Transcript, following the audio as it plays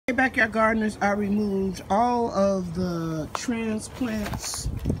Backyard Gardeners, I removed all of the transplants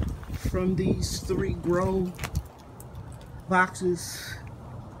from these 3 grow boxes,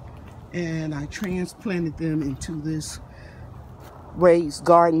 and I transplanted them into this raised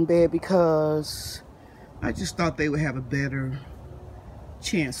garden bed because I just thought they would have a better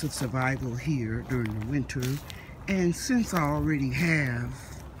chance of survival here during the winter. And since I already have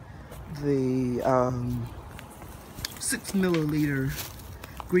the 6 milliliter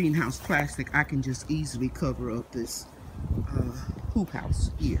greenhouse plastic, I can just easily cover up this hoop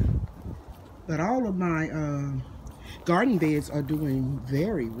house here. But all of my garden beds are doing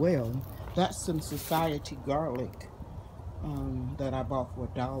very well. That's some Society garlic that I bought for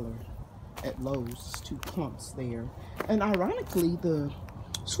 $1 at Lowe's, 2 clumps there. And ironically, the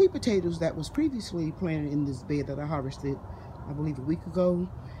sweet potatoes that was previously planted in this bed that I harvested, I believe a week ago,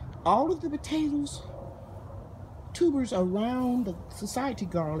 all of the potatoes tubers around the Society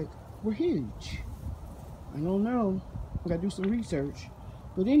garlic were huge. I don't know, I gotta do some research.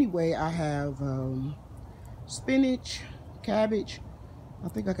 But anyway, I have spinach, cabbage. I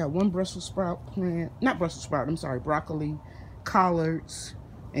think I got 1 Brussels sprout plant, not Brussels sprout, I'm sorry, broccoli, collards,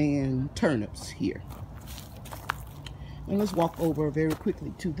 and turnips here. And let's walk over very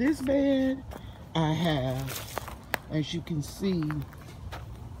quickly to this bed. I have, as you can see,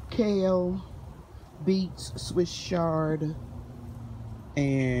 kale, beets, Swiss chard,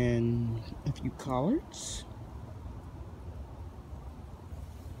 and a few collards.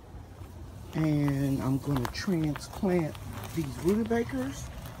 And I'm going to transplant these rudabakers.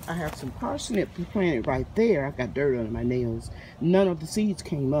 I have some parsnip planted right there. I got dirt under my nails. None of the seeds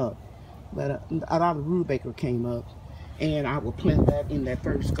came up, but a lot of rutabaker came up. And I will plant that in that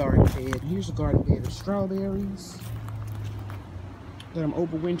first garden bed. Here's a garden bed of strawberries that I'm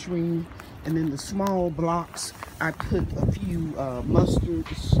overwintering. And then the small blocks, I put a few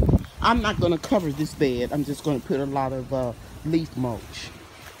mustards. I'm not going to cover this bed. I'm just going to put a lot of leaf mulch.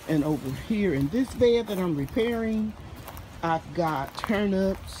 And over here in this bed that I'm repairing, I've got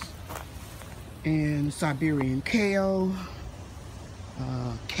turnips and Siberian kale,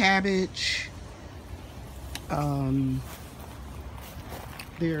 cabbage.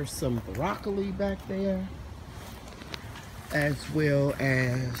 There's some broccoli back there, as well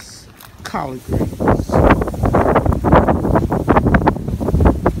as collard greens.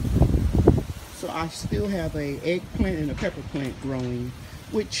 So I still have a eggplant and a pepper plant growing,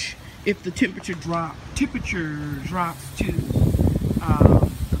 which if the temperature drops to the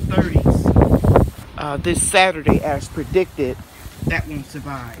 30s this Saturday as predicted, that won't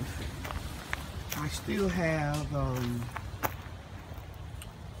survive. I still have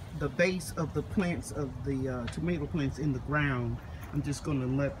the base of the plants of the tomato plants in the ground. I'm just going to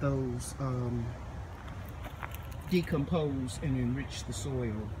let those decompose and enrich the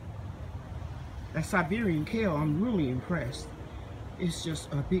soil. That Siberian kale, I'm really impressed. It's just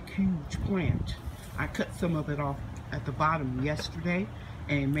a big, huge plant. I cut some of it off at the bottom yesterday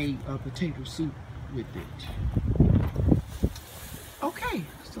and made a potato soup with it. Okay,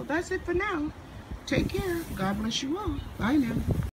 so that's it for now. Take care. God bless you all. Bye now.